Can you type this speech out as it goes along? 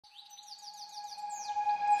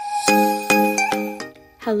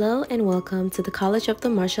Hello and welcome to the College of the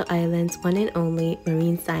Marshall Islands one and only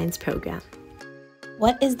Marine Science program.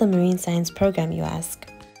 What is the Marine Science program, you ask?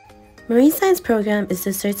 Marine Science program is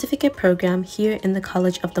the certificate program here in the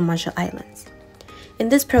College of the Marshall Islands. In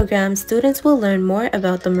this program, students will learn more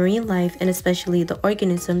about the marine life and especially the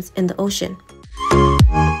organisms in the ocean.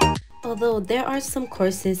 Although there are some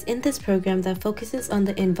courses in this program that focuses on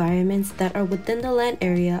the environments that are within the land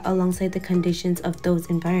area alongside the conditions of those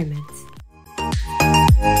environments.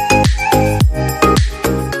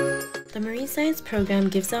 The Marine Science program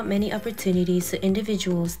gives out many opportunities to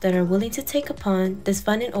individuals that are willing to take upon this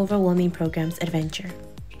fun and overwhelming program's adventure.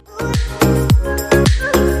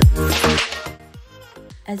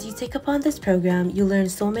 As you take upon this program, you learn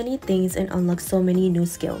so many things and unlock so many new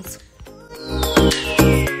skills.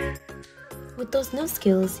 With those new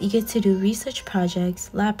skills, you get to do research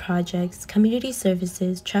projects, lab projects, community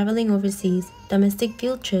services, traveling overseas, domestic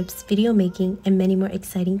field trips, video making, and many more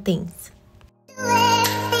exciting things.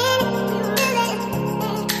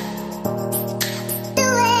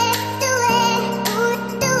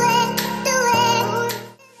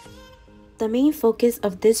 The main focus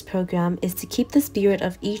of this program is to keep the spirit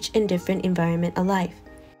of each and different environment alive.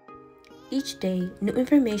 Each day, new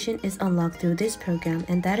information is unlocked through this program,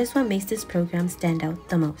 and that is what makes this program stand out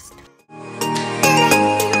the most.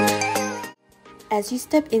 As you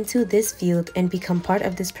step into this field and become part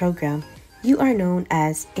of this program, you are known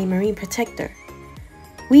as a marine protector.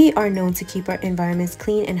 We are known to keep our environments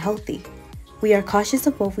clean and healthy. We are cautious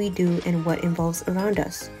of what we do and what involves around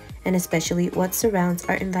us, and especially what surrounds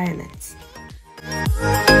our environments.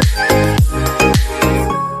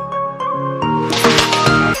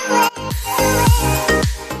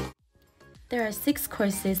 There are 6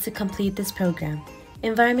 courses to complete this program: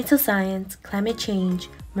 Environmental Science, Climate Change,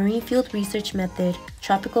 Marine Field Research Method,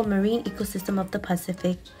 Tropical Marine Ecosystem of the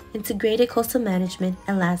Pacific, Integrated Coastal Management,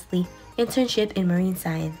 and lastly, Internship in Marine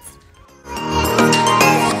Science.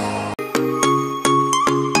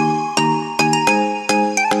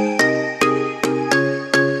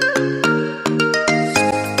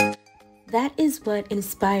 That is what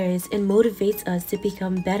inspires and motivates us to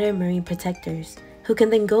become better marine protectors, who can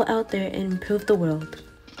then go out there and improve the world.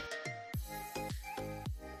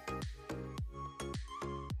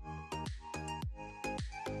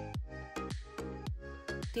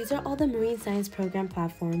 These are all the Marine Science program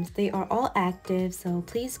platforms. They are all active, so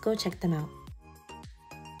please go check them out.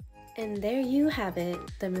 And there you have it,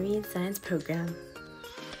 the Marine Science program.